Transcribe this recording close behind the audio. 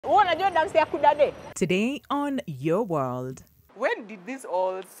Today on Your World. When did this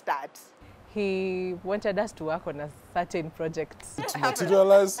all start? He wanted us to work on a certain project. To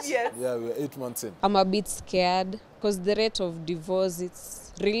materialize? Yes. Yeah, we're 8 months in. I'm a bit scared because the rate of divorce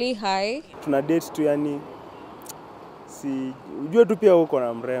it's really high. Tuna date tu yani si ujue tu pia uko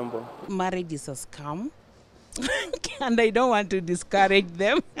na mrembo. Marriage is a scam and I don't want to discourage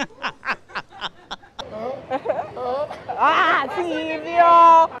them.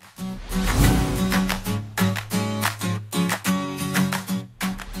 Silvio!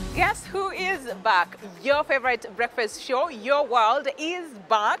 Guess who is back? Your favorite breakfast show, Your World, is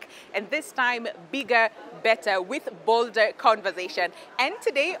back, and this time bigger, better, with bolder conversation. And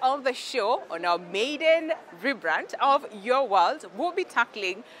today on the show, on our maiden rebrand of Your World, we'll be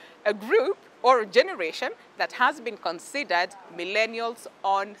tackling a group or a generation that has been considered millennials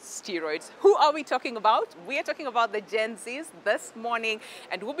on steroids. Who are we talking about? We are talking about the Gen Zs this morning,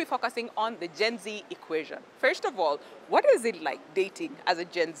 and we'll be focusing on the Gen Z equation. First of all, what is it like dating as a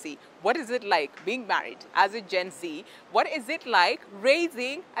Gen Z? What is it like being married as a Gen Z? What is it like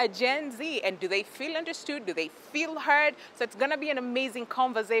raising a Gen Z? And do they feel understood? Do they feel heard? So it's gonna be an amazing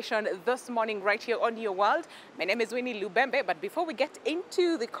conversation this morning right here on Your World. My name is Winnie Lubembe, but before we get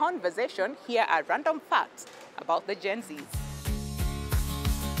into the conversation, here are random facts about the Gen Zs.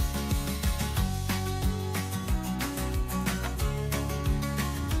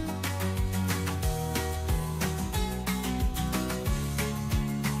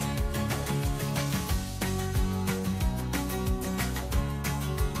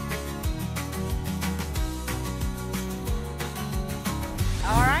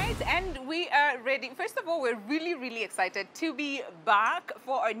 And we are ready. First of all, we're really excited to be back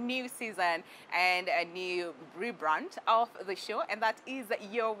for a new season and a new rebrand of the show, and that is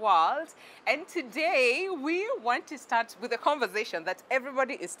Your World. And today we want to start with a conversation that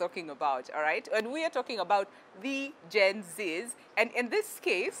everybody is talking about, all right? And we are talking about the Gen Zs, and in this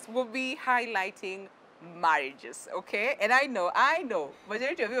case, we'll be highlighting marriages, okay? And I know,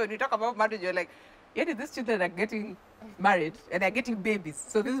 majority of you, when we talk about marriage, you're like, yeah, these children are getting married and they're getting babies.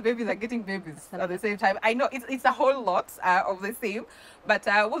 So these babies are getting babies at the same time. I know it's a whole lot of the same, but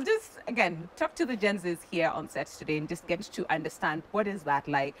we'll just, again, talk to the Gen Zs here on set today and just get to understand what is that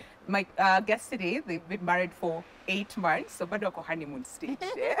like. My guests today, they've been married for 8 months, so but honeymoon stage.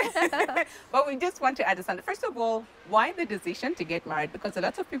 But we just want to understand, first of all, why the decision to get married? Because a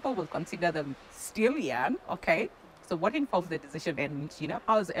lot of people will consider them still young, okay? So what involves the decision, and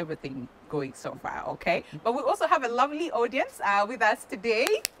how's everything going so far? Okay, but we also have a lovely audience with us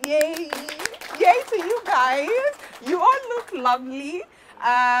today. Yay to you guys! You all look lovely.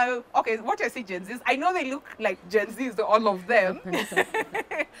 Okay, what I say Gen Zs, I know they look like Gen Zs, all of them,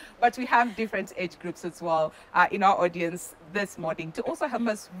 but we have different age groups as well in our audience this morning to also help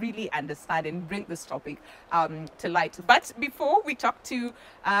us really understand and bring this topic to light. But before we talk to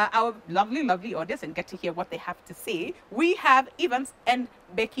our lovely audience and get to hear what they have to say, we have Evans and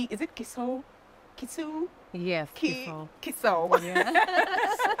Becky. Is it Kiso? Kisu? Yes, Kiso. Yeah.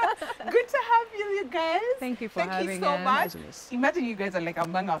 Good to have you guys. Thank you for having so us. much. Imagine you guys are like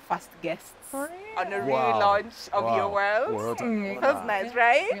among our first guests on a relaunch of Your World. That's nice,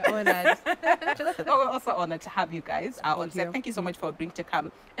 right? We're honored. We're also honored to have you guys on set. Thank you so much for agreeing to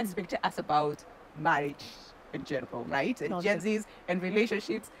come and speak to us about marriage in general, right? And Gen Zs and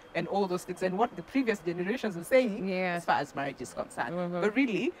relationships and all those things and what the previous generations were saying as far as marriage is concerned. But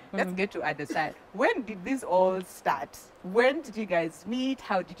really, let's get to understand, when did this all start? When did you guys meet?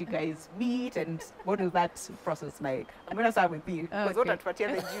 How did you guys meet? And what is that process like? I'm going to start with you. Because what at the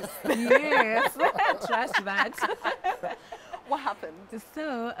juice? Yes, trust that. What happened?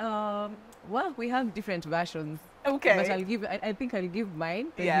 So, well, we have different versions. Okay. But I think I'll give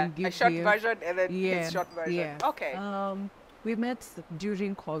mine. Yeah, give a short his. version and then his short version. Yeah. Okay. We met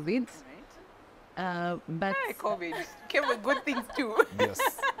during COVID. But COVID came with good things too. Yes,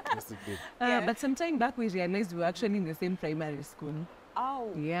 it did. But sometime back we realized we were actually in the same primary school.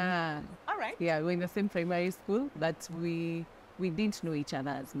 Oh. Yeah. All right. Yeah, we were in the same primary school, but we didn't know each other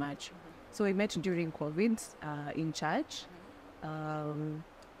as much. So we met during COVID in church.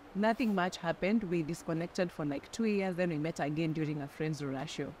 Nothing much happened. We disconnected for like 2 years. Then we met again during a friend's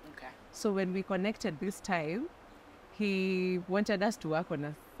ratio. Okay. So when we connected this time, he wanted us to work on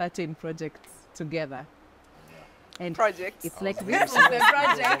a certain project together. And project. It's like this is the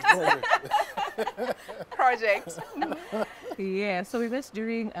project. Yeah. So we met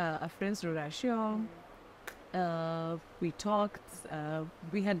during a friend's ratio. We talked.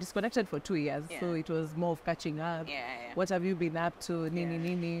 We had disconnected for 2 years, so it was more of catching up. Yeah. What have you been up to?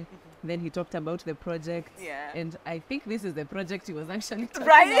 Nini. Then he talked about the project. Yeah. And I think this is the project he was actually talking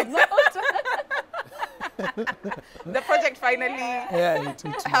Right? about. The project finally Yeah, it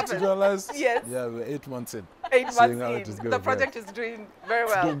happened. materialized. Yes. Yeah, we're 8 months in. 8 Seeing months how it is in. going The well. project is doing very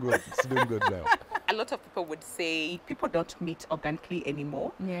It's well. doing good. It's doing good now. A lot of people would say people don't meet organically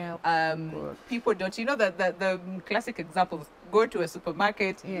anymore. Yeah. People don't, you know, the classic examples, go to a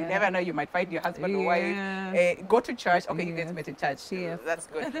supermarket, you Yeah. never know, you might find your husband or wife. Yeah. Go to church, okay, you guys Yeah. met in church. Yeah. That's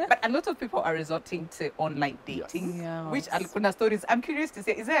good. But a lot of people are resorting to online dating, Yes. which kuna stories. I'm curious to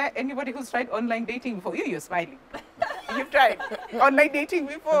say, is there anybody who's tried online dating before? You're smiling. You've tried online dating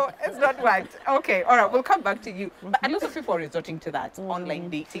before, it's not worked. Okay, all right, we'll come back to you. But a lot of people are resorting to that, online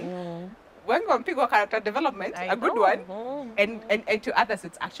dating. When on people character development, I a good know. one, and to others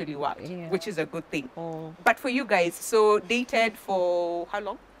it's actually worked, Yeah. which is a good thing. Oh. But for you guys, so dated for how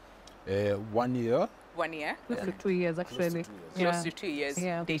long? 1 year. 1 year? Close to 2 years, actually. Close to 2 years.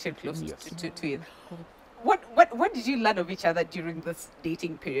 Yeah. Dated close Yes. to 2 years. What did you learn of each other during this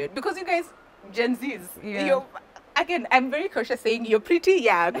dating period? Because you guys, Gen Zs, Yeah. you're, again, I'm very cautious saying you're pretty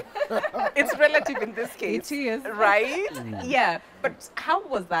young. It's relative in this case. It is. Right? Yeah. But how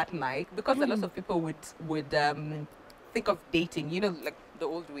was that like? Because a lot of people would think of dating, you know, like the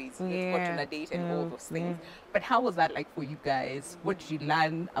old ways, go Yeah. on a date and all Yeah. those things. But how was that like for you guys? What did you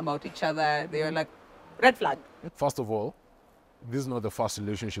learn about each other? They were like, red flag. First of all, this is not the first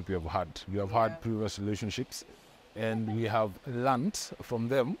relationship you have had. You have had previous relationships, and we have learned from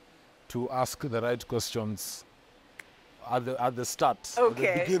them to ask the right questions at the start, at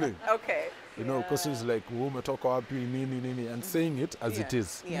the beginning. Okay. You know, questions like umetoka wapi, nini, and saying it as it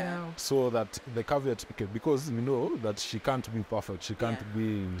is. Yeah. So that the caveat, okay, because we know that she can't be perfect. She can't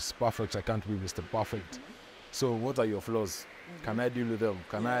be Miss Perfect. I can't be Mr. Perfect. So what are your flaws? Can I deal with them?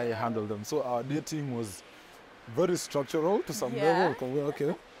 Can I handle them? So our dating was very structural to some level.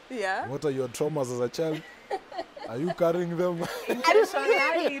 Okay, Yeah. what are your traumas as a child? Are you carrying them?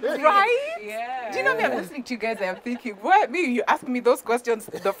 Right? Yeah. Do you know me? I'm listening to you guys. I'm thinking, what? Me? You ask me those questions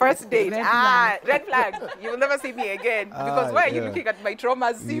the first date. Red flag. You will never see me again. Because why are you yeah. looking at my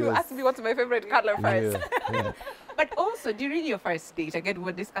traumas? You Yes. ask me what's my favorite color first. Yeah. But also during your first date, again, we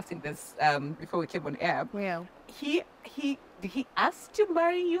were discussing this before we came on air. Well, Did he ask to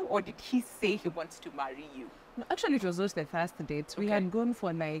marry you, or did he say he wants to marry you? no, actually, it was not the first date. We Okay. had gone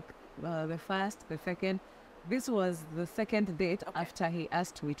for like the first, the second. This was the second date after he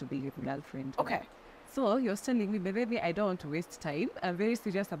asked me to be his girlfriend. Okay. So he was telling me, baby, I don't want to waste time. I'm very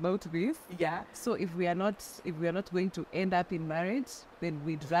serious about this. Yeah. So if we are not going to end up in marriage, then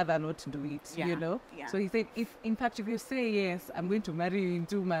we'd rather not do it. Yeah, You know. yeah. So he said, if you say yes, I'm going to marry you in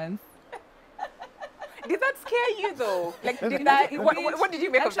 2 months. Did that scare you though? Like, did that? What did you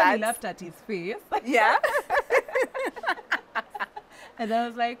make of Actually that? laughed at his face. Yeah. And I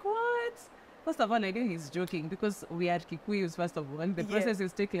was like, what? First of all, I knew he's joking because we had Kikuyus, first of all. The Yeah. process will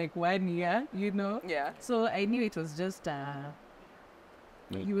take like 1 year, you know? Yeah. So I knew it was just,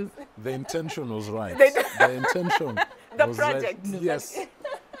 he was, The intention was right. The The intention The was project. right. Yes.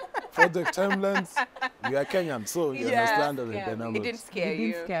 Project timelines. We are Kenyan, so you Yeah. understand the Yeah. dynamics. It didn't scare it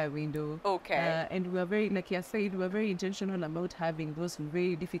you. didn't scare me though. Okay. And we were very, like you said, we were very intentional about having those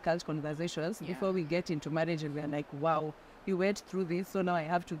very difficult conversations before we get into marriage. And we are like, wow, you went through this, so now I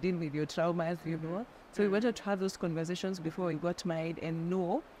have to deal with your traumas, you know? So we wanted to have those conversations before we got married and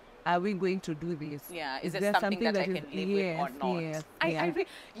know, are we going to do this? Yeah, is there there something that I is- can live yes, with or not? yes, I yeah.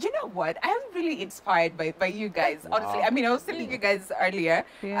 you know what? I'm really inspired by you guys. Honestly, I mean, I was telling you guys earlier.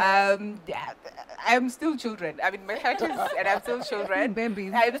 Yeah. I'm still children. I mean, my heart is, and I'm still children.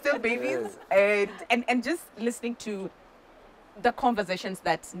 Babies. I'm still babies, and just listening to the conversations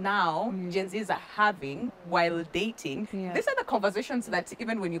that now Gen Zs are having while dating. Yeah. These are the conversations that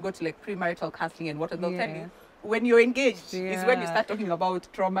even when you go to like premarital counseling and what they'll tell Yeah. you. When you're engaged is when you Yeah. start talking about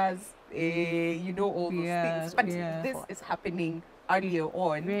traumas, you know, all those Yeah, things. But yeah. this is happening earlier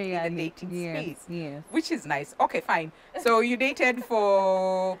on Very in early. the dating Yes, space, yes. which is nice. Okay, fine. So you dated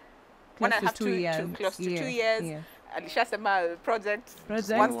for Close 1.5 to 2 years. close to 2 Yes, years. yes. Alisha Sema project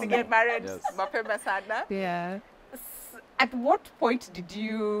Project. wants to get married. Yes. Mapema sana. Yeah. At what point did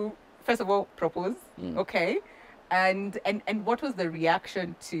you first of all propose? Okay. And what was the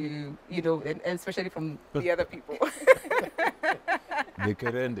reaction to, you know, and especially from the other people? The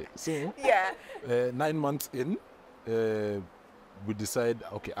Kerende. So, Yeah. 9 months in, we decide,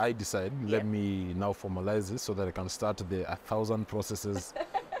 okay, I decide, let me now formalize this so that I can start the 1,000 processes.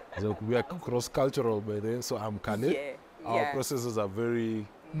 So we are cross-cultural by then, so I'm Kane. Yeah. Our Yeah. processes are very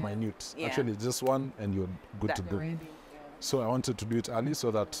minute. Yeah. Actually, just one and you're good to go. So I wanted to do it early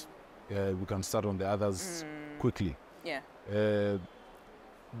so that we can start on the others quickly. Yeah.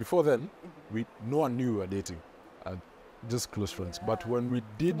 before then, no one knew we were dating. Just close friends. But when we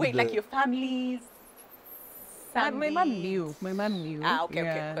did Wait, like your families? My mom knew. My mom knew. Ah, okay,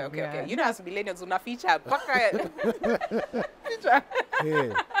 Yeah, okay, okay, yeah. okay. You know, as millennials, una feature. Feature.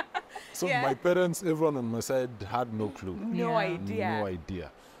 Yeah. So Yeah. my parents, everyone on my side had no clue. No Yeah. idea. No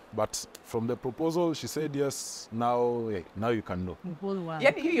idea. But from the proposal, she said yes. Now, now you can know. The whole world.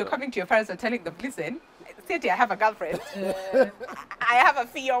 Yeah, you're coming to your parents and telling them, listen, Cynthia, I have a girlfriend. I have a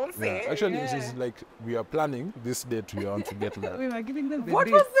fiance. Yeah. Actually, it's like we are planning this date. We want to get We married. were giving them the What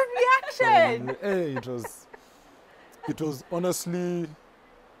date. was the reaction? Hey, it was honestly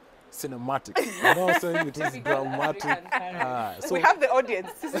cinematic. You know what I'm saying? It was dramatic. So, We have the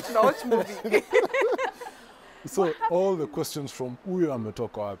audience. This is not watch movie. so all the questions from huyu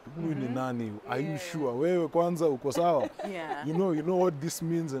ametoka wapi, huyu ni nani, are you sure, wewe kwanza uko sawa? Yeah. You know what this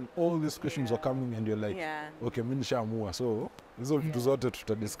means, and all these questions are coming, and you're like, Yeah. okay, mimi nishaamua. So hizo vitu zote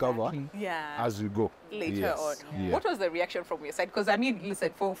tutadiscover Yeah. as we go. Later Yes. on. Yeah. What was the reaction from your side? Because I mean, listen,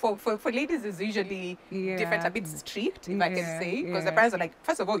 for ladies it's usually different, a bit strict, if I can Yeah, say, because the yeah. parents are like,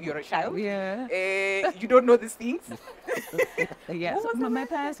 first of all, you're a child. Yeah. You don't know these things. Yeah. What So was the my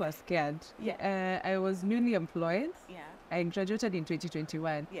parents were scared. Yeah. I was newly employed. Yeah. I graduated in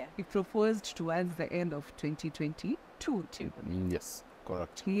 2021. Yeah. He proposed towards the end of 2022. Yes,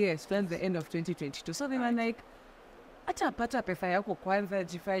 correct. Yes, towards the end of 2022. So they were like, acha pata pesa yako kwanza,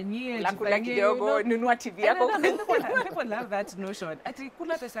 jifanyie, Kula jifanyie, kidogo, nunua TV yako. People love that notion. Ati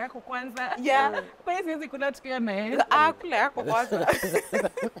kula pesa yako kwanza. Yeah. Kwa hiyo siwezi kula tukiwa na yeye. Kula yako kwanza.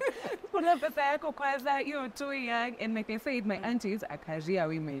 Kula pesa yako kwanza, you're too young. And like I said, my aunties are career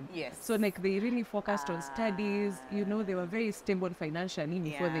women. Yes. So like they really focused on studies. You know, they were very stable financially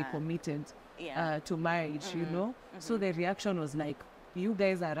before they Yeah. committed Yeah. to marriage, you know. So the reaction was like, you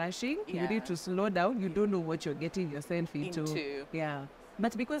guys are rushing. Yeah. You need to slow down. You don't know what you're getting yourself into. Yeah.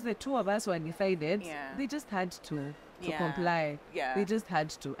 But because the two of us were decided, Yeah. they just had to Yeah. comply. Yeah. They just had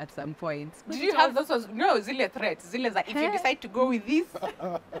to at some point. But Did it you have was- those? No, Zile threats. Zile's like, if you decide to go with this,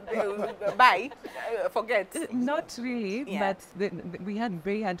 bye, forget. Not really, Yeah. but we had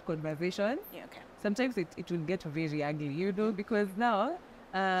very hard conversations. Yeah, okay. Sometimes it will get very ugly, you know, because now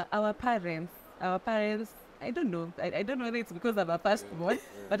our parents, I don't know. I don't know whether it's because I'm a firstborn,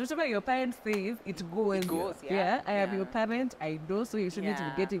 but whatever your parents say, it goes. It goes, yeah. I am Yeah. your parent. I know, so you shouldn't Yeah.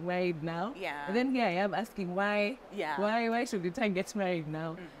 be getting married now. Yeah. And then here I am asking why. Yeah. Why should the time get married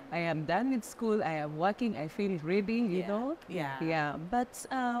now? I am done with school. I am working. I feel ready. You Yeah. know. Yeah. Yeah. But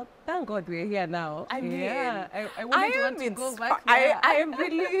thank God we're here now. I mean, yeah. I wouldn't want to go back. I am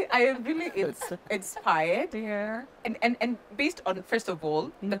really inspired. there. And based on, first of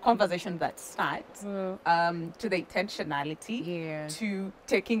all, the conversation that starts, to the intentionality, Yeah. to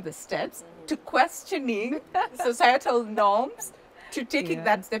taking the steps, to questioning societal norms, to taking Yeah.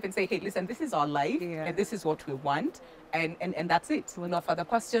 that step and say, hey, listen, this is our life, Yeah. and this is what we want, and that's it. No further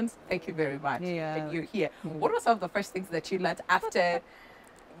questions. Thank you very much. Yeah. And you're here. What were some of the first things that you learned after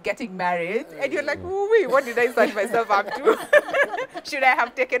getting married? And you're like, wait, what did I sign myself up to? Should I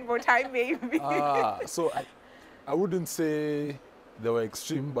have taken more time, maybe? So I wouldn't say they were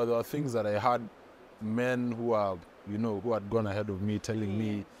extreme, but there were things that I had men who are, who had gone ahead of me telling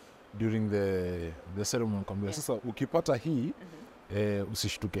me during the ceremony. Sasa ukipata hii,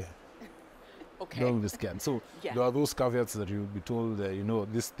 usishtuke. Okay. Don't be scared. So Yeah. there are those caveats that you'll be told,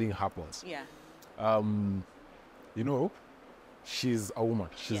 this thing happens. Yeah. She's a woman.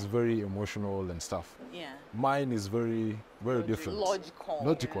 She's very emotional and stuff. Yeah. Mine is very, very different. Logical.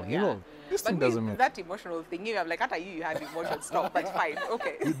 Logical. Yeah. This But thing me, doesn't make that emotional thing, I'm like, after you have emotions, stop, but fine,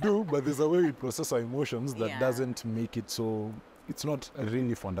 okay. we do, but there's a way we process our emotions that Yeah. doesn't make it so. It's not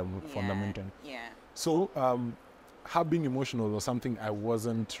really fundamental. Yeah. So, her being emotional was something I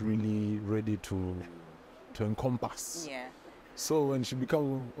wasn't really ready to encompass. Yeah. So when she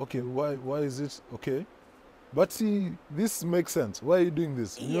became okay, why is it okay? But see, this makes sense. Why are you doing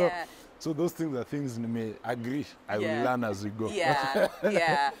this? You know? Yeah. So those things are things you may agree. I Yeah. will learn as we go. Yeah.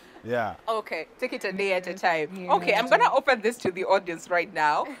 Yeah. Yeah. Okay, take it a day at a time. Yeah. Okay, I'm gonna open this to the audience right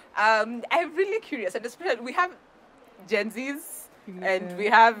now. I'm really curious, and especially we have Gen Zs and we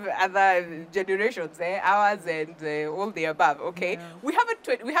have other generations, ours and all the above. Okay, we have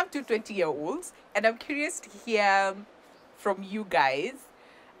we have two 20-year-olds, and I'm curious to hear from you guys.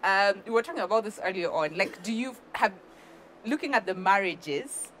 We were talking about this earlier on. Like, do you have, looking at the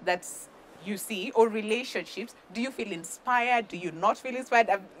marriages that you see or relationships, do you feel inspired? Do you not feel inspired?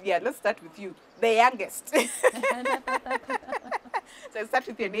 Yeah, let's start with you, the youngest. So start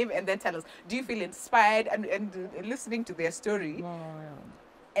with your name and then tell us, do you feel inspired and listening to their story?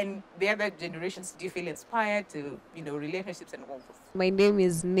 and the other generations, do you feel inspired to, relationships and all this? My name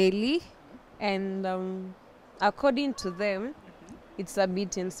is Nelly, and according to them, it's a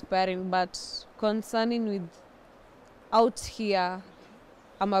bit inspiring, but concerning with out here,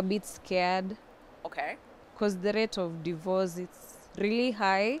 I'm a bit scared Okay. because the rate of divorce it's really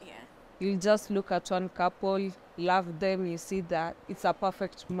high. Yeah. You just look at one couple, love them, you see that it's a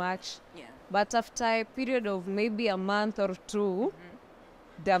perfect match. Yeah. But after a period of maybe a month or two,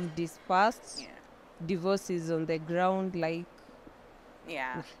 they've dispersed. Yeah. Divorce is on the ground, like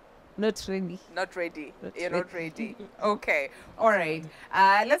Yeah. not ready. Not ready. Not You're not ready. Okay. All right.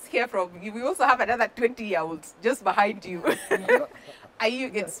 Let's hear from you. We also have another 20-year-old just behind you. Are you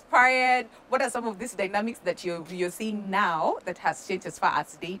inspired? What are some of these dynamics that you're seeing now that has changed as far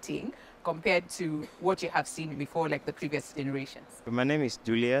as dating compared to what you have seen before, like the previous generations? My name is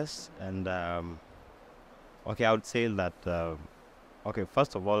Julius, and okay, I would say that okay,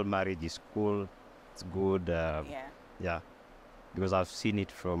 first of all, marriage is cool. It's good. Yeah, because I've seen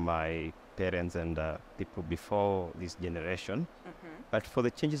it from my parents and people before this generation. But for the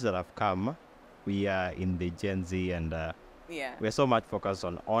changes that have come, we are in the Gen Z, and Yeah. we're so much focused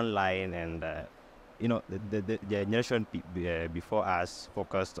on online, and the generation before us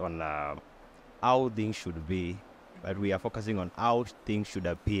focused on how things should be, but we are focusing on how things should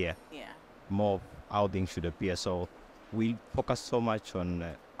appear, Yeah. more of how things should appear. So we focus so much on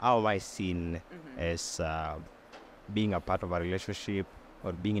how am I seen as being a part of a relationship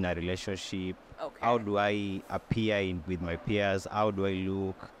or being in a relationship. Okay. How do I appear with my peers? How do I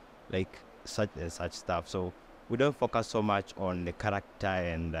look? Like such stuff. So we don't focus so much on the character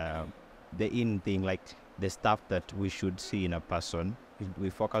and the in thing, like the stuff that we should see in a person. We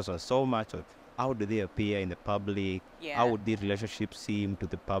focus on so much of how do they appear in the public, Yeah. how would the relationship seem to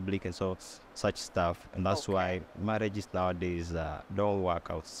the public, and so such stuff. And that's Okay. why marriages nowadays don't work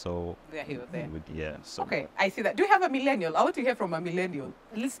out so They're here, there. good. Yeah. So Okay, I see that. Do you have a millennial? I want to hear from a millennial.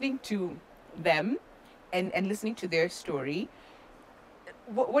 Listening to them and listening to their story,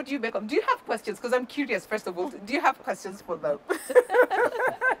 what do you make of? Do you have questions? Because I'm curious, first of all. Do you have questions for them?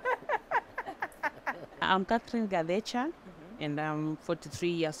 I'm Catherine Gadecha, and I'm 43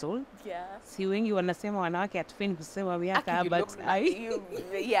 years old. Yeah. Si wengi wanasema wanawake hatufai kusema miaka, but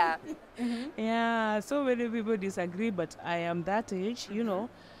yeah. yeah, so many people disagree, but I am that age,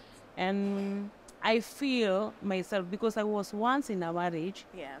 and I feel myself because I was once in a marriage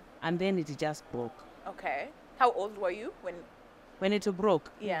Yeah. and then it just broke. Okay. How old were you When it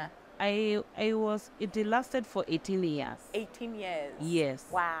broke, Yeah. it lasted for 18 years. 18 years. Yes.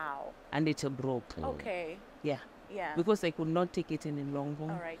 Wow. And it broke. Okay. Yeah. Yeah. Because I could not take it any longer.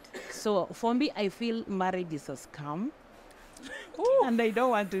 All right. So for me, I feel marriage is a scam. And I don't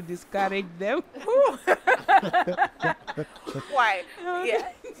want to discourage them. Why?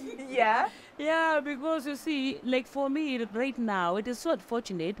 Yeah. Yeah. Yeah, because you see, like for me right now, it is so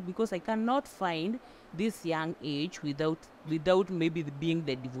unfortunate because I cannot find this young age without maybe being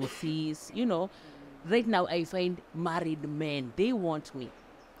the divorcees. Right now I find married men, they want me.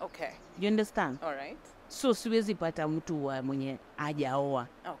 Okay. You understand? All right. So siwezi pata mtu mwenye hajaoa.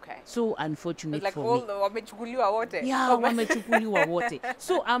 Okay. So unfortunate Like for all me. the wamechukuliwa wote. Yeah, wamechukuliwa wote.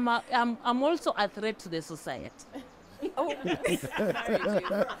 So I'm also a threat to the society. Oh.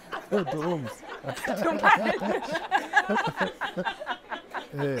 To whom?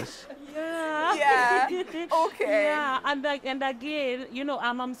 Yes. Yeah. Yeah. Okay. Yeah, and again,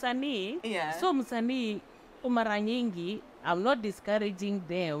 I'm msanii. Yeah. So msanii mara nyingi, I'm not discouraging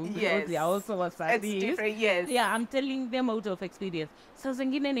them because Yes. they are also It's wasanis. different, yes. Yeah, I'm telling them out of experience. Saa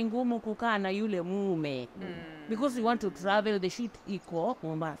zingine ni ngumu kukaa na yule mume. Because you want to travel, the shoot iko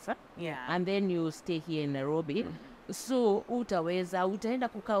Mombasa. Yeah. And then you stay here in Nairobi. So utaenda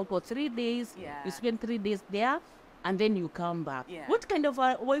kukaa huko 3 days. Yeah. You spend 3 days there and then you come back. Yeah. What kind of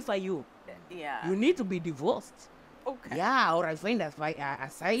a wife are you? Yeah. You need to be divorced. Okay. Yeah, or I find a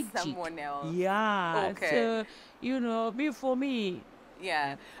side chick. Someone else. Yeah. Okay. So, for me,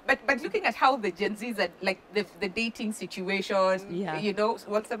 Yeah, but looking at how the Gen Zs are like the dating situation, Yeah.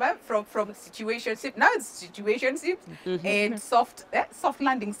 what's about from situationship now it's situationship and soft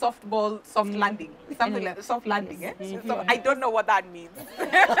landing, soft ball, soft landing, something like soft landing. So I don't know what that means.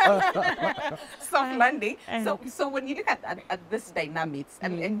 Soft landing. So when you look at this dynamics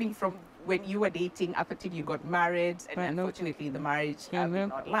and being from when you were dating up until you got married and Right. unfortunately the marriage did Mhm.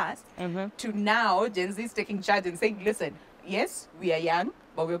 not last Mhm. to now Gen Z is taking charge and saying, listen, yes, we are young,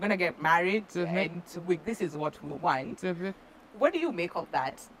 but we're going to get married and this is what we want. What do you make of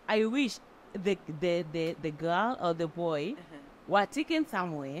that? I wish the girl or the boy were taken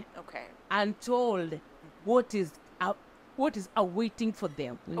somewhere Okay. and told what is what is awaiting for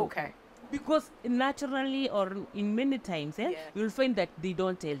them. You know? Okay. Because naturally or in many times, you'll find that they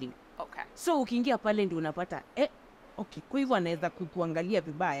don't tell you. Okay. So ukiingia pale ndio unapata okay, kwa hivyo anaweza kukuangalia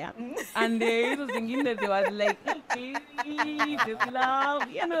vibaya. And hizo zingine they was like, okay, this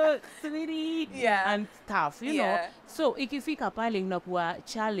love, you know, sweetie, and stuff, you know. So ikifika pale unakuwa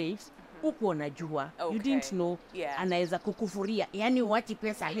challenge, huko unajua. You didn't know. Anaweza kukufuria. Yani uachi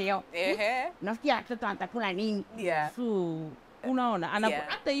pesa leo. Nafikia mtoto atakula nini? So unaona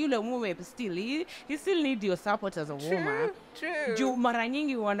hata yule mume still he still need your support as a woman. True. Juu mara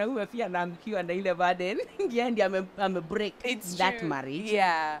nyingi wanaume pia naamkiwa na ile burden ngiandi ame break that marriage.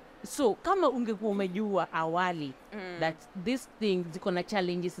 So kama ungekuwa umejua awali that this thing ziko na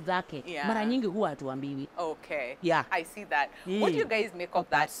challenges zake, mara nyingi huwa hatuambiwi. Okay. I see that. What do you guys make of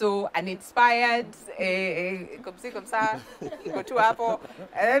that? So uninspired, comme ça, go to Apple,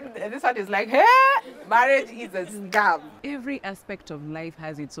 and this one is like, hey, marriage is a scam. Every aspect of life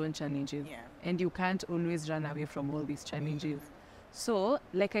has its own challenges, and you can't always run away from all these challenges. So,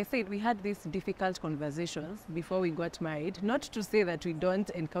 like I said, we had these difficult conversations before we got married. Not to say that we don't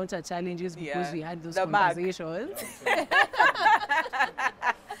encounter challenges because we had those conversations.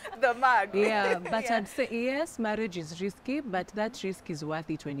 The mug. Yeah, but I'd say, yes, marriage is risky, but that risk is worth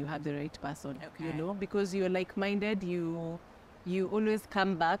it when you have the right person, you know, because you're like-minded, you always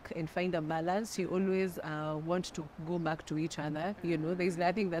come back and find a balance. You always want to go back to each other, you know. There's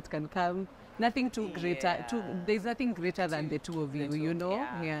nothing that can come, nothing too greater, there's nothing greater than the two of you, you know.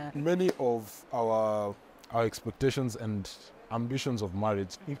 Many of our expectations and ambitions of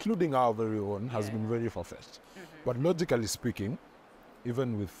marriage, including our very own, has been very far-fetched. But logically speaking,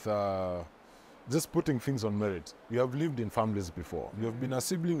 even with just putting things on merit, you have lived in families before. You have been a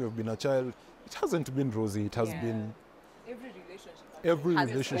sibling, you have been a child. It hasn't been rosy. It has been... Every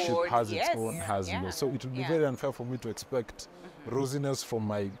relationship has its own hazards. So it would be very unfair for me to expect rosiness from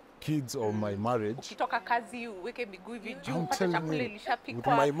my kids or my marriage. I'm telling you, with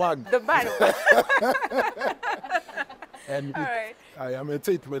my mug. The mug. And I may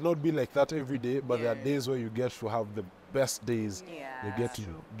say it may not be like that every day, but there are days where you get to have the best days. You get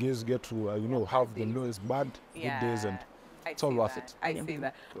to you know, have the lowest bad good days, and it's all worth it. I see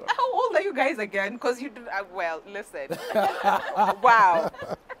that. How old are you guys again? Because you do, well, listen. Wow.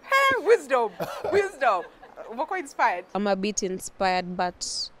 Hey, wisdom. We're quite inspired. I'm a bit inspired,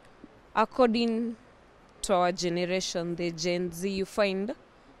 but according to our generation, the Gen Z, you find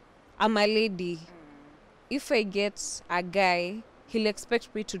I'm a lady. If I get a guy, he'll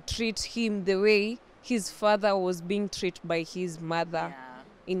expect me to treat him the way his father was being treated by his mother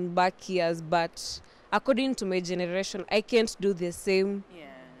in back years. But according to my generation, I can't do the same.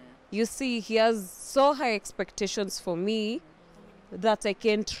 You see, he has so high expectations for me that I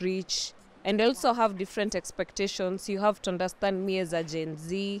can't reach. And I also have different expectations. You have to understand me as a Gen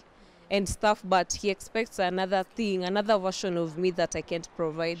Z and stuff, but he expects another thing, another version of me that I can't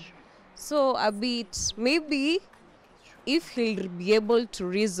provide. So a bit, maybe if he'll be able to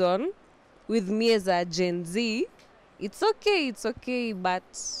reason with me as a Gen Z, it's okay, but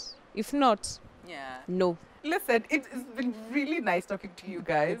if not, no. Listen, it's been really nice talking to you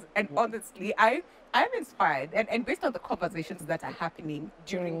guys, and honestly, I'm inspired, and based on the conversations that are happening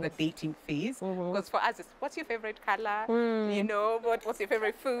during the dating phase, because for us, it's what's your favorite color, you know, what's your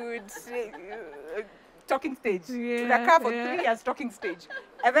favorite food, talking stage. For 3 years talking stage,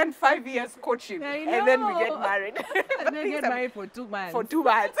 and then 5 years courtship, and then we get married. And then get married for 2 months. For 2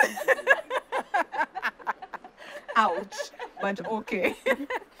 months. Ouch, but okay.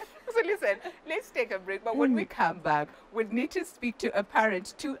 So listen, let's take a break, but when we come back, we need to speak to a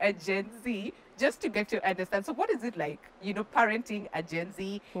parent, to a Gen Z, just to get to understand. So what is it like, you know, parenting a Gen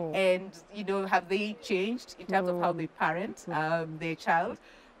Z, and, you know, have they changed in terms of how they parent their child?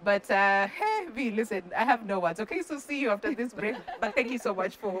 But, hey, V, listen, I have no words. Okay, so see you after this break. But thank you so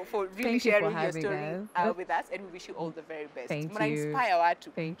much for really sharing your story with us, and we wish you all the very best. Thank you. Inspire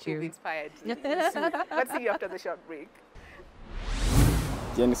watu. Thank you. To be inspired. Let's see you after the short break.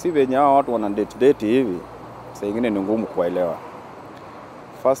 Gen Z venye hao watu wana date hivi, saa ingine ni ngumu kuelewa.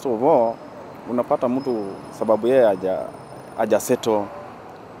 First of all, unapata mtu sababu yeye haja settle.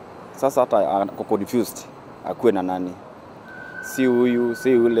 Sasa hata ako confused, akuwe na nani. Si huyu,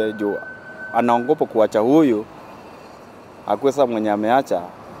 si ule, jo anaogopa kuacha huyu, akuwe sasa mwenye ameacha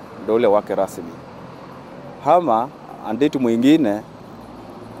ndio ule wake rasmi. Hama andeti mwingine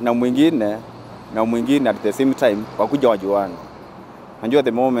na mwingine na mwingine at the same time wakuja wajuana. Najua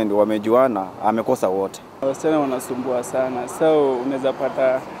the moment wamejuana amekosa wote. Wasichana wanasumbua sana. So unaweza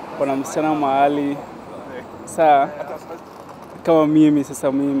pata kuna msichana mahali kama mimi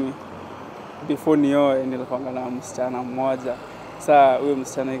before nioe nilikuwa na msichana mmoja. Saa huyo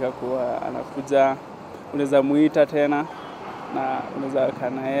msichana ikakuwa anakuja, unaweza muita tena na unaweza kaa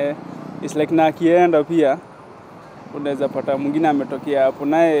na yeye. It's like na akienda pia unaweza pata mwingine ametokea hapo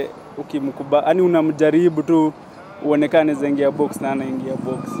naye ukimkubali, yani unamjaribu tu uonekane zengia box na anaingia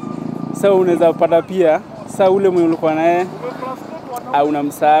box. Sasa unaweza pata pia sasa ule mwenye ulikuwa naye au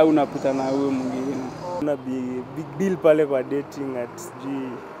unamsahau unapita na huyo mwingine. Kuna big deal pale kwa dating at SG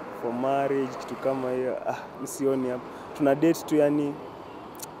for marriage kitu kama hiyo. Usioni hapo. Tuna date tu yani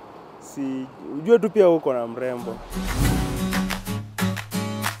si ujue tu pia uko na mrembo.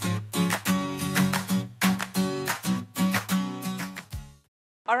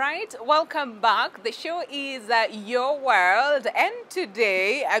 All right, welcome back. The show is Your World, and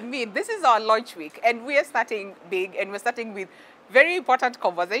today, I mean, this is our launch week, and we are starting big, and we're starting with very important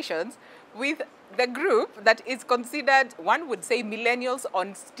conversations with the group that is considered, one would say, millennials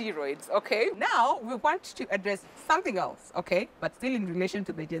on steroids, okay? Now, we want to address something else, okay, but still in relation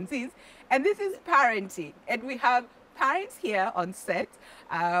to the Gen Zs, and this is parenting, and we have parents here on set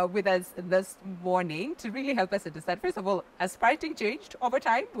with us this morning to really help us understand, first of all, has parenting changed over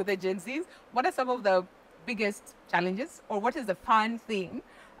time with the Gen Zs? What are some of the biggest challenges, or what is the fun thing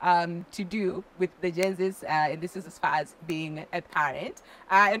to do with the Gen Zs, and this is as far as being a parent.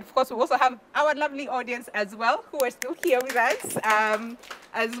 And of course, we also have our lovely audience as well, who are still here with us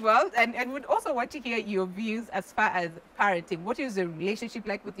as well. And would also want to hear your views as far as parenting. What is the relationship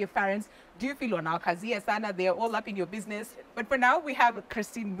like with your parents? Do you feel on our Kazia Sana, they're all up in your business? But for now, we have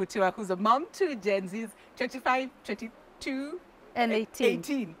Christine Mutua, who's a mom to Gen Zs, 25, 22, and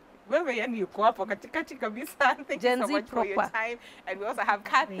 18. Wewe yani yuko hapo katikati kabisa. Thank you so much for your time. And we also have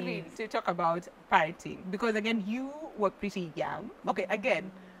Catherine to talk about parenting. Because again, you were pretty young. Okay,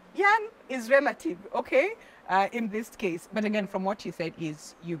 again, young is relative, okay, in this case. But again, from what you said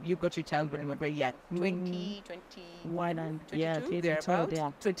is you got your child when you were very young. 20, 21 and 22, yeah,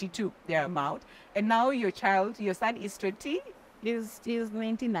 thereabout. 22, thereabout. And now your son is 20? He's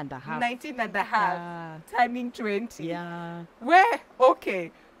 19 and a half. 19 and a half, turning 20. Yeah. Where?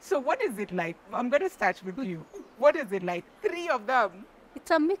 Okay. So what is it like? I'm going to start with you. What is it like? 3 of them.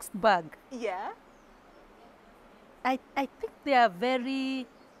 It's a mixed bag. Yeah. I think they are a very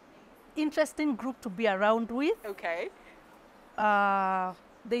interesting group to be around with. Okay.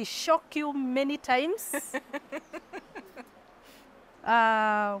 They shock you many times.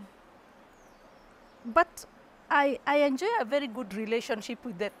 But I enjoy a very good relationship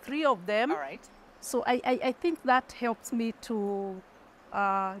with the 3 of them. All right. So I think that helps me to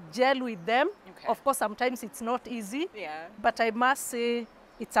gel with them. Okay. Of course, sometimes it's not easy. Yeah. But I must say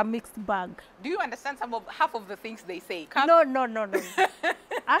it's a mixed bag. Do you understand half of the things they say? No.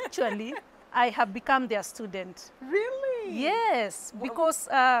 Actually, I have become their student. Really? Yes, because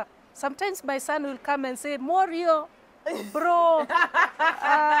sometimes my son will come and say, Morio, bro,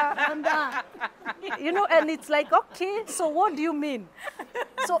 and it's like, okay, so what do you mean?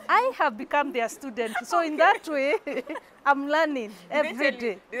 So I have become their student. So in that way, I'm learning every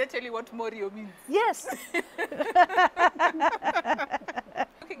day. Did they tell you what Morio means? Yes.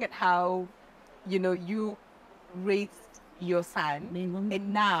 Looking at how, you raised your son,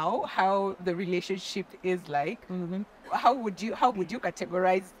 and now how the relationship is like, how would you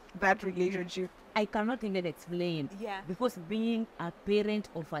categorize that relationship? I cannot even explain. Yeah. Because being a parent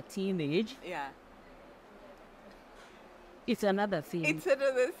of a teenage, yeah, it's another thing. It's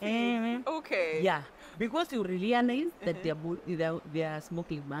another thing. Okay. Yeah. Because you realize that they are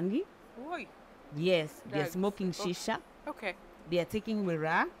smoking mangi. Oi. Yes. They're Drugs. smoking shisha. Okay. They are taking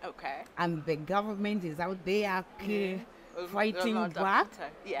mira. Okay. And the government is out there fighting back.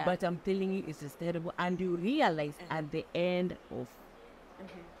 Yeah. But I'm telling you, it's terrible. And you realize at the end of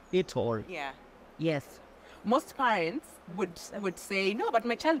it all. Yeah. Yes. Most parents would say, no, but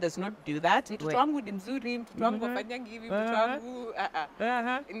my child does not do that. Mtoto wangu ni mzuri, mtoto wangu afanyangi hivi, mtoto wangu,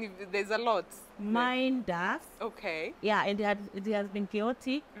 there's a lot. Mine does. Okay. Yeah, and it has been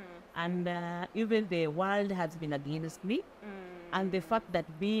chaotic. And even the world has been against me. And the fact that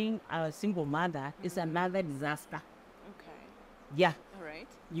being a single mother is another disaster. Okay. Yeah. All right.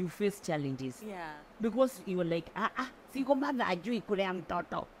 You face challenges. Yeah. Because you're like, single mother, ajui kulea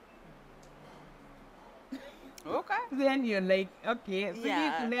mtoto. Okay. Then you're like, okay,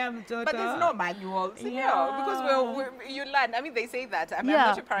 yeah. But there's no manuals, because you learn. I mean, they say that. I'm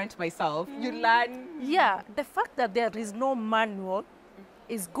not a parent myself. You learn. Yeah, the fact that there is no manual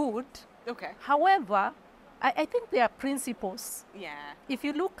is good. Okay. However, I think there are principles. Yeah. If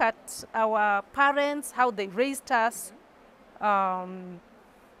you look at our parents, how they raised us, I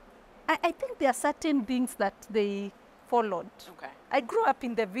think there are certain things that they followed. Okay. I grew up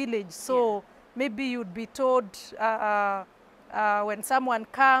in the village, so maybe you'd be told when someone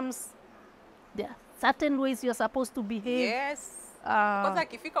comes, there are certain ways you're supposed to behave. Yes. Kwanza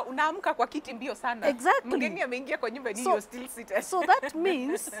akifika unaamka kwa kiti mbio sana. Exactly. Mgeni ameingia kwa nyumba ni you're still seated. So that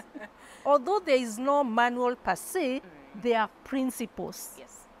means, although there is no manual per se, there are principles.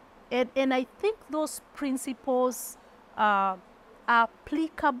 Yes. And I think those principles are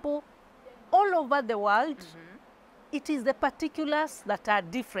applicable all over the world. It is the particulars that are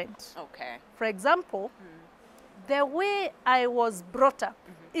different. Okay. For example, the way I was brought up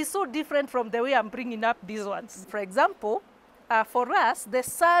is so different from the way I'm bringing up these ones. For example, for us, the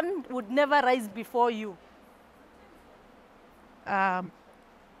sun would never rise before you,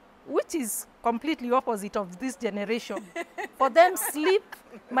 which is completely opposite of this generation. For them, sleep,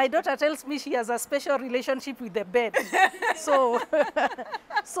 my daughter tells me she has a special relationship with the bed. So,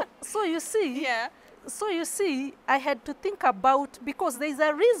 so you see, so you see, I had to think about, because there's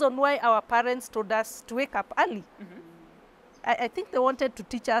a reason why our parents told us to wake up early. I think they wanted to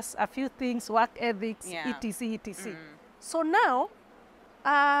teach us a few things, work ethics, etc., etc. So now,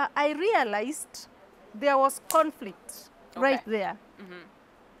 I realized there was conflict right there.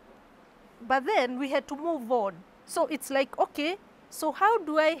 But then we had to move on. So it's like, okay, so how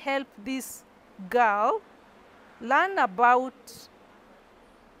do I help this girl learn about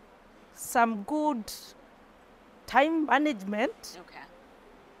some good time management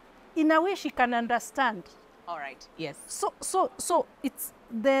in a way she can understand? All right. Yes. So it's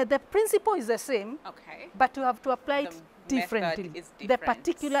the principle is the same. Okay. But you have to apply it The differently. method is The different.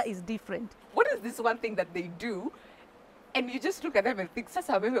 particular is different. What is this one thing that they do, and you just look at them and think,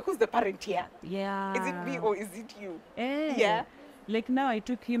 Sasa, who's the parent here? Yeah. Is it me or is it you? Eh. Yeah. Like now I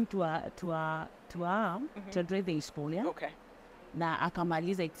took him to a driving school, yeah? Okay. Na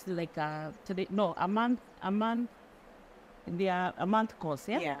akamaliza, it's like a month course,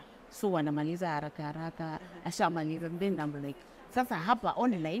 yeah? Yeah. So wanamaliza haraka ashamaliza, then I'm like, sasa hapa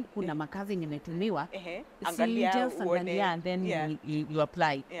online kuna makazi nimetumiwa, Angalia, just uone. angalia and then you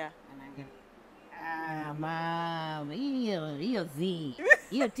apply. Yeah. Mama, hiyo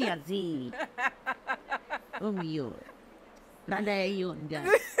tia Z. Hiyo. Rada hiyo ndio.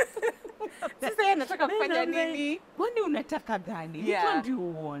 Sasa yeye anataka kufanya nini? Kwani unataka gani? Yeah. What do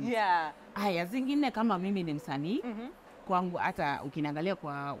you want? Yeah. Haya, zingine kama mimi ni msanii, kwangu hata ukiniangalia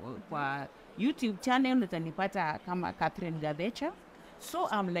kwa YouTube channel utanipata kama Catherine Gabecha. So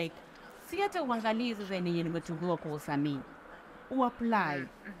I'm like, si hata uangalie sasa yenye nimetungua kwa usanii. Uapply.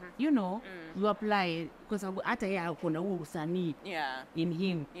 You know, you apply kwa sababu hata yeye kuna huo usanii in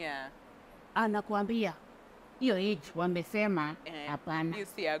him. Yeah. Anakuambia hiyo age wamesema hapana. You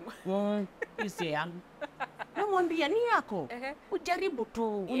see yangu. You see yangu. Namwambia ni yako. Ujaribu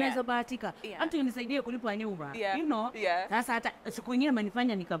tu. Unaweza bahatika. Hata unisaidie kulipa nyumba. You know. Sasa hata siku nyingine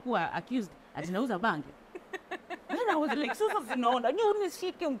amenifanya nikakuwa accused ati nauza bangi. Then I was like, sasa zinaona, ni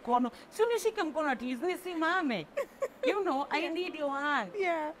unishike mkono. Si unishike mkono at least nisimame. You know, I need your hand.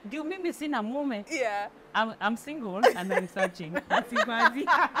 Yeah. Ndio mimi sina mume. Yeah. I'm single and I'm searching. Asibazi.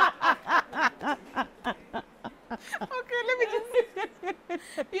 Okay, let me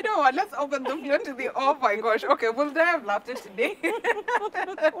just, you know what, let's open the floor to the, oh my gosh, okay, we'll die of laughter today.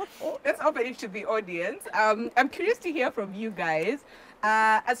 Let's open it to the audience. I'm curious to hear from you guys.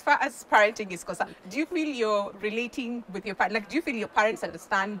 As far as parenting is concerned, do you feel you're relating with your parents? Like, do you feel your parents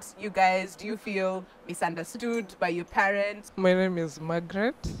understand you guys? Do you feel misunderstood by your parents? My name is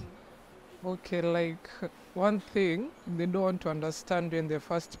Margaret. Okay, like one thing, they don't want to understand you in the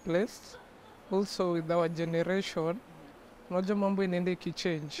first place. Also with our generation, unajua mambo inaenda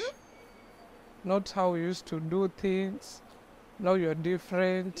ikichange. Not how we used to do things. Now you're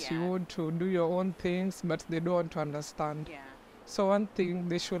different. You want to do your own things, but they don't want to understand. So one thing,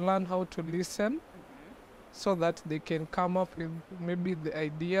 they should learn how to listen so that they can come up with maybe the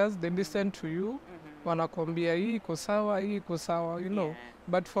ideas. They listen to you. Wanakwambia hii iko sawa, you know.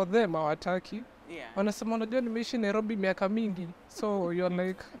 But for them, hawataki. Wanasema unajua nimeishi Nairobi miaka mingi. So you're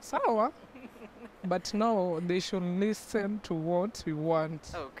like, sawa. But now they should listen to what we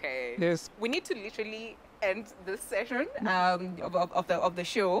want. Okay. Yes. We need to literally end this session of the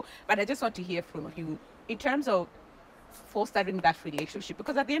show, but I just want to hear from you in terms of fostering that relationship,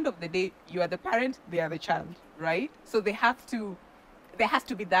 because at the end of the day, you are the parent, they are the child, right? So there has to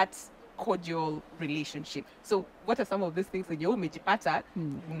be that cordial relationship. So what are some of these things that you umejipata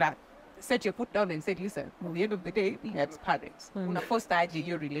na set your foot down and said, listen, at the end of the day, as parents, una foster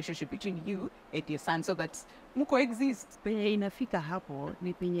your relationship between you and your son so that mko exist. Penye inafika hapo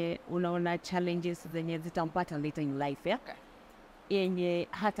ni penye unaona challenges zenye zitampata later in life, yeah? yenye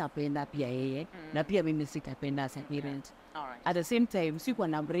hatapenda pia yeye na pia mimi sitapenda as a parent. Alright. At the same time sikuwa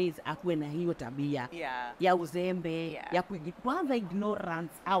na brace akuwe na hiyo tabia ya uzembe ya kwanza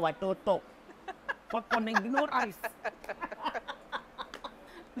ignorance hawa watoto wako na ignorance.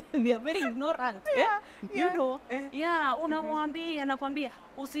 They are very ignorant. You know, unamwambia anakwambia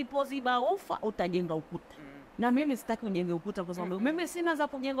usipoziba ufa utajenga ukuta. Na mimi sitaki ujenge ukuta kwa sababu mimi sina za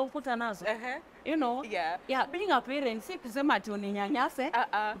kujenga ukuta nazo. You know, being a parent si kusema ati uninyanyase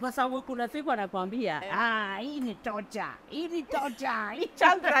kwa sababu kuna siku anakwambia hii ni torture. Hii ni torture.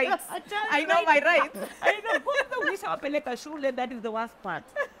 Child rights. I know my rights. I know. Kwanza ukishawapeleka shule, that is the worst part.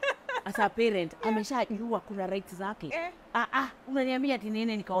 As a parent, ameshajua kuna rights zake. Unaniambia ati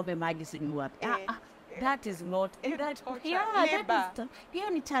nini nikaombe maji sijui wapi. That is not that hiyo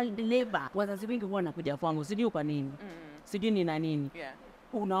ni child labor. Wazazi wengi huwa wanakuja kwangu sijui kwa nini. Sijui ni na nini.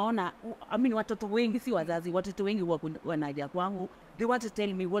 Unaona, watoto wengi si wazazi, watoto wengi huwa wanaja kwangu. They want to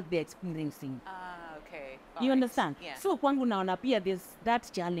tell me what they're experiencing. Okay. You understand? So kwangu naona pia there's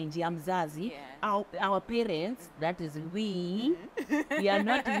that challenge ya mzazi. Our parents, that is we are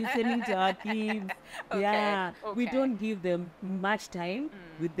not listening to our kids. We don't give them much time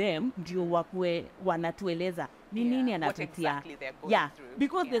with them ndio wakue wanatueleza ni nini anapitia.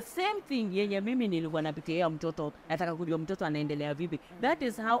 Because the same thing yenye mimi nilikuwa napitia mtoto, nataka kujua mtoto anaendelea vipi. That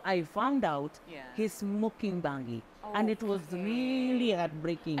is how I found out he's smoking bangi. And it was really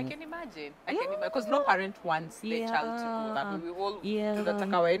heartbreaking. I can imagine. Because no parent wants their child to go that. We all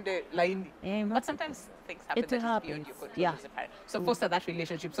tunataka waende laini. But sometimes things happen that is beyond your control as a parent. So foster that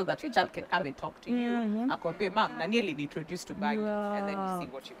relationship so that your child can come and talk to you. Akwambie, mom, na nearly introduced to bangi, and then you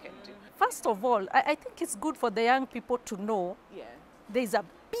see what you can do. First of all, I think it's good for the young people to know there's a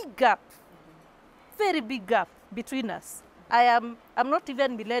big gap, very big gap between us. I'm not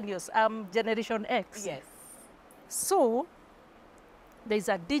even millennials, I'm Generation X. Yes. So, there's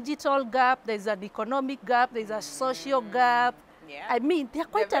a digital gap, there's an economic gap, there's a social gap. I mean, they're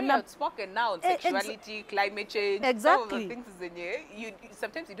quite outspoken now on sexuality, climate change, exactly. all the things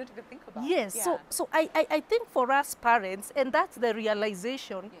sometimes you don't even think about. Yes, so I think for us parents, and that's the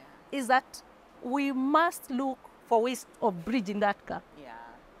realization, is that we must look for ways of bridging that gap.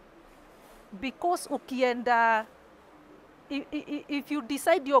 Because ukienda, if you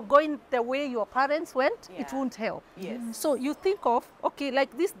decide you're going the way your parents went, it won't help. So you think of, okay,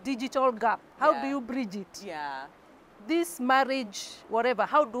 like this digital gap, how do you bridge it? This marriage, whatever,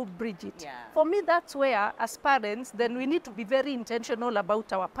 how do you bridge it? For me, that's where, as parents, then we need to be very intentional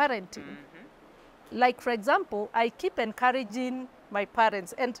about our parenting. Like, for example, I keep encouraging my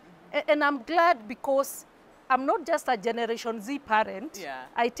parents, and I'm glad because I'm not just a Generation Z parent.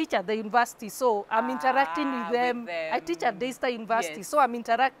 I teach at the university, so I'm interacting with them. I teach at Daystar University, so I'm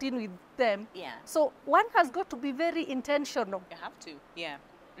interacting with them. So one has got to be very intentional. You have to,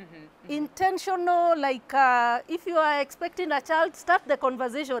 Intentional, like if you are expecting a child, start the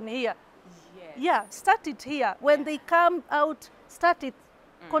conversation here. Start it here. When they come out, start it,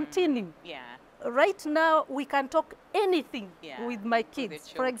 continue. Right now, we can talk anything with my kids.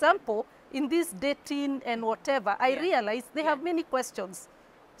 For example, in this dating and whatever, I realized they have many questions.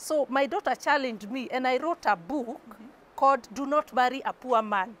 So my daughter challenged me, and I wrote a book called Do Not Marry a Poor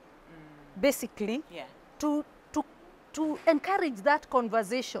Man, basically, to encourage that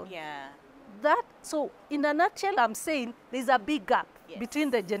conversation. So in a nutshell, I'm saying there's a big gap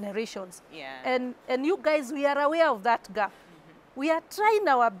between the generations. And you guys, we are aware of that gap. We are trying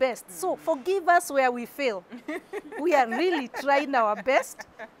our best. So forgive us where we fail. We are really trying our best.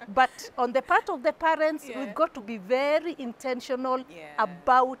 But on the part of the parents, we've got to be very intentional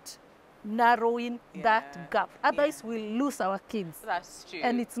about narrowing that gap. Otherwise, we'll lose our kids. That's true.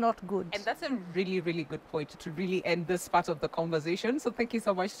 And it's not good. And that's a really, really good point to really end this part of the conversation. So thank you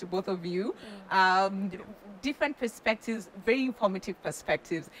so much to both of you. Different perspectives, very informative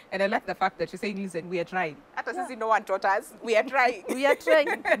perspectives. And I like the fact that you're saying, listen, we are trying. No one taught us. We are trying. We are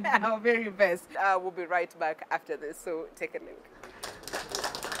trying. Our very best. We'll be right back after this. So take a look.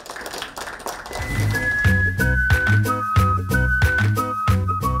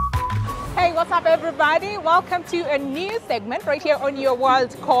 Hey, what's up, everybody? Welcome to a new segment right here on Your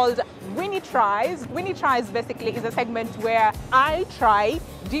World called Winnie Tries. Winnie Tries basically is a segment where I try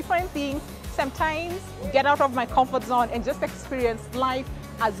different things, sometimes get out of my comfort zone and just experience life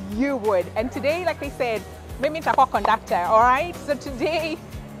as you would. And today, like I said, maybe it's a conductor, all right? So today,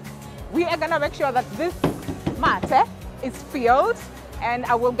 we are gonna make sure that this mat is filled, and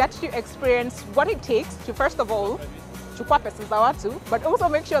I will get to experience what it takes to, first of all, but also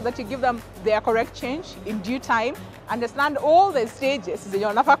make sure that you give them their correct change in due time, understand all the stages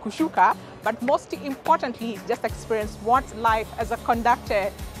but most importantly, just experience what life as a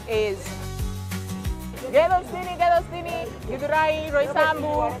conductor is. Gedostini, Githurai,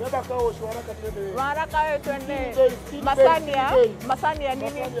 Roysambu, Waraka, Masania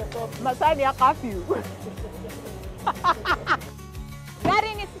nini? Masania curfew.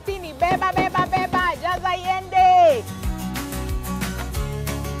 Gari ni 60, beba, jaza iende.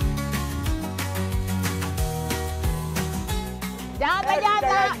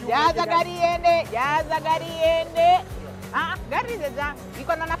 Jaza gari iende. Gari jaza,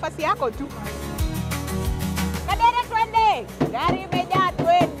 iko na nafasi yako tu. Kadere twende, gari imejaa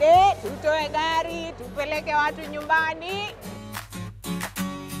twende, tutoe gari, tupeleke watu nyumbani.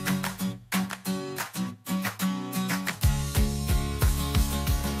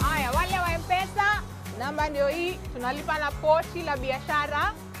 Haya, wale wa M-Pesa, namba ndio hii, tunalipa na pochi la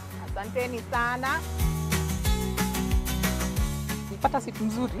biashara. Asanteni sana. Nipata siku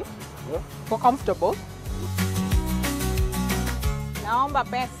nzuri, for comfortable. Naomba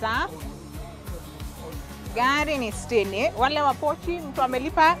pesa. Gari ni 60. Wale wa pochi, mtu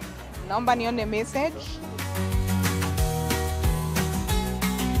amelipa, naomba nione message.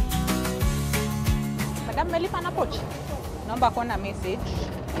 Madam amelipa na pochi, naomba kuona message.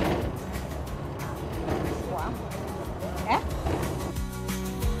 Wow.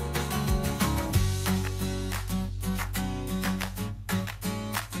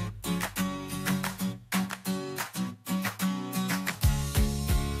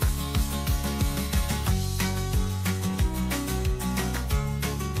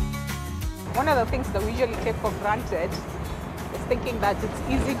 One of the things that we usually take for granted is thinking that it's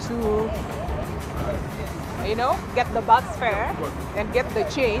easy to, you know, get the bus fare and get the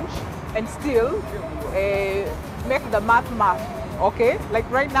change and still make the math. Okay, like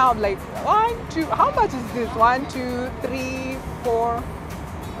right now I'm like 1, 2, how much is this? 1, 2, 3, 4,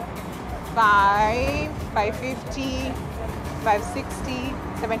 5, 550, 560,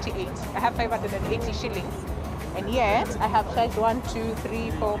 78. I have 580 shillings. And yet, I have charged 1, 2,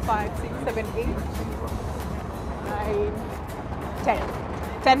 3, 4, 5, 6, 7, 8, 9, 10.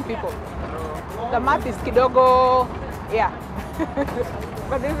 10 people. The math is kidogo, yeah.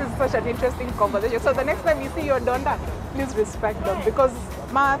 But this is such an interesting conversation. So the next time you see your donda, please respect them because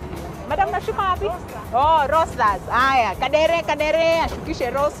math. Madam nashuka wapi? Oh, roasters. Aya, kadere, ashukishe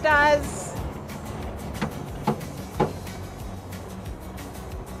roasters.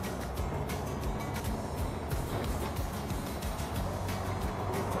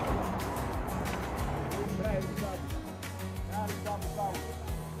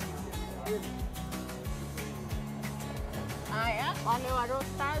 Haya, wale wa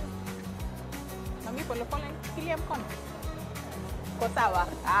roasters. Mami pole kilia mkono. Kwa sawa.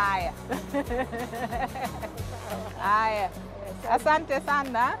 Haya. Haya. Asante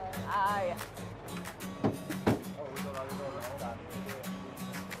sana. Haya.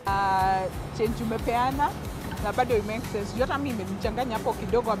 Change umepeana na bado it makes sense. Hata mimi nimechanganya hapo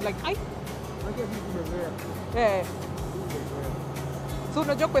kidogo. I'm like, ai. So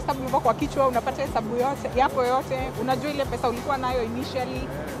unajua kuhesabu hivyo kwa kichwa, unapata hesabu yote yako yote, unajua ile pesa ulikuwa nayo initially.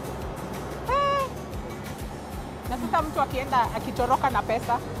 Na sasa mtu akienda akitoroka na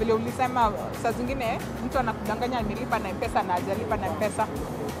pesa, vile ulisema saa zingine mtu anakudanganya amelipa na M-Pesa na hajalipa na M-Pesa.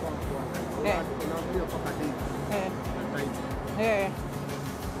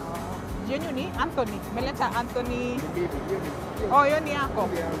 Yenyu ni Anthony, meleta Anthony. Oh, hiyo ni yako.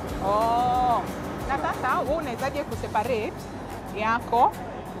 Oh. Na sasa wewe unawezaje kuseparate yako,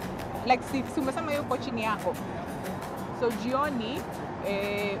 like si umesema yuko chini yako, so jioni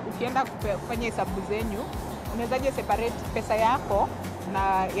ukienda kufanya hesabu zenyu unawezaje separate pesa yako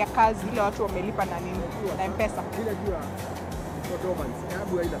na ya kazi ile watu wamelipa na nini na M-Pesa ile jua automats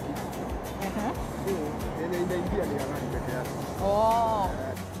hesabu haina kitu inaingia ni haraka peke yake. Oh,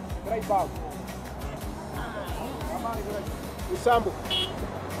 right back Usambu.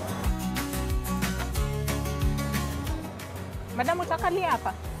 Madam utakalia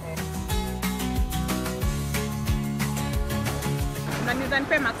hapa. Unaniza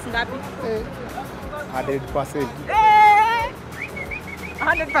nipe max ngapi? 100%.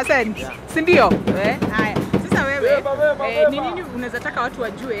 100%. Yeah. Si ndio? Haya. Sasa wewe ni nini unaweza taka watu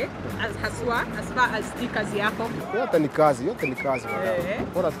wajue haswa as far as hii kazi yako? Yote ni kazi.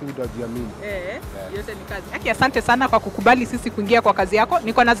 Bora tu utajiamini. Yote ni kazi. Aki, asante sana kwa kukubali sisi kuingia kwa kazi yako.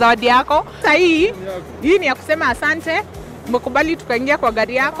 Niko na zawadi yako. Sasa hii ni ya kusema asante. Umekubali tukaingia kwa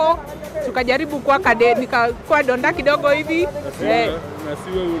gari yako, tukajaribu kwa nikakuwa donda kidogo hivi. Na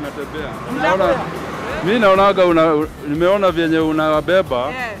siwe unatembea. Mimi naonaga nimeona vyenye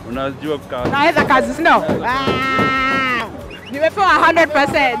unawabeba, unajua kazi. Naweza kazi, si ndio? Nimepewa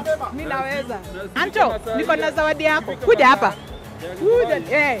 100%. Mimi naweza. Anto, niko na zawadi yako. Kuja hapa.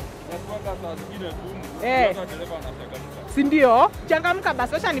 Kuja. Si ndio? Changamka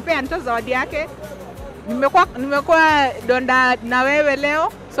basi, acha nipe Anto zawadi yake. Nimekuwa donda na wewe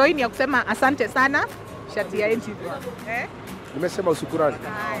leo. So hii ni ya kusema asante sana. Shati ya NTV. Nimesema usukurani.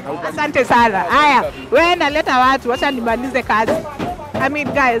 Asante sana. Haya, wewe naleta watu, acha nimalize kazi. I mean,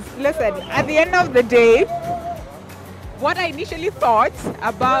 guys, listen, at the end of the day, what I initially thought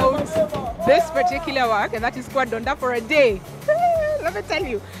about this particular work, and that is called Donda for a day. Let me tell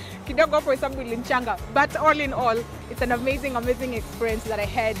you, kidogo for some ilinchanga. But all in all, it's an amazing, amazing experience that I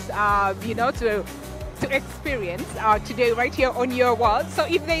had, you know, to experience today right here on Your World. So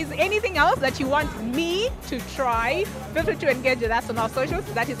if there is anything else that you want me to try, feel free to engage with us on our socials.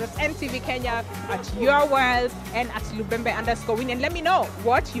 That is at NTV Kenya, at Your World, and at Lubembe_Winnie. And let me know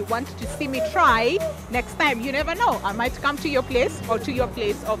what you want to see me try next time. You never know. I might come to your place or to your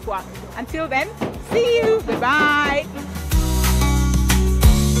place of work. Until then, see you. Bye-bye.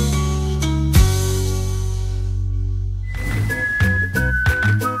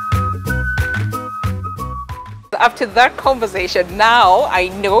 After that conversation, now I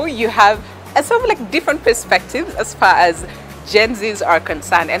know you have a sort of like different perspectives as far as Gen Zs are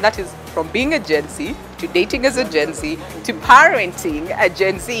concerned, and that is from being a Gen Z to dating as a Gen Z to parenting a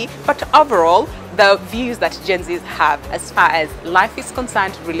Gen Z, but overall the views that Gen Zs have as far as life is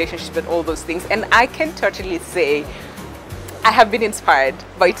concerned, relationships and all those things. And I can totally say I have been inspired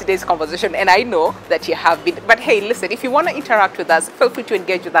by today's conversation, and I know that you have been. But hey, listen, if you want to interact with us, feel free to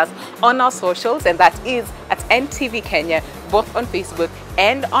engage with us on our socials, and that is at NTV Kenya, both on Facebook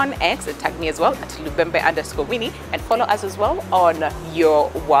and on X, and tag me as well at Lubembe_Winnie, and follow us as well on Your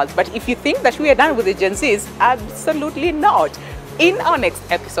World. But if you think that we are done with the Gen Zs, absolutely not. In our next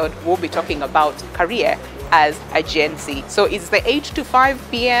episode, we'll be talking about career as a Gen Z. So it's the 8 to 5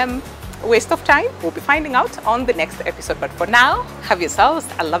 p.m. waste of time. We'll be finding out on the next episode. But for now, have yourselves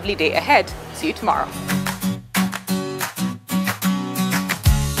a lovely day ahead. See you tomorrow.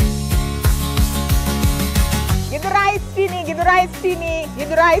 Githurai Stini, Githurai Stini,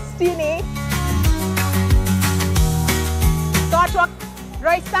 Githurai Stini.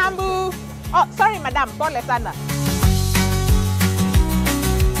 Roy Sambu. Oh, sorry, madam. Pole sana.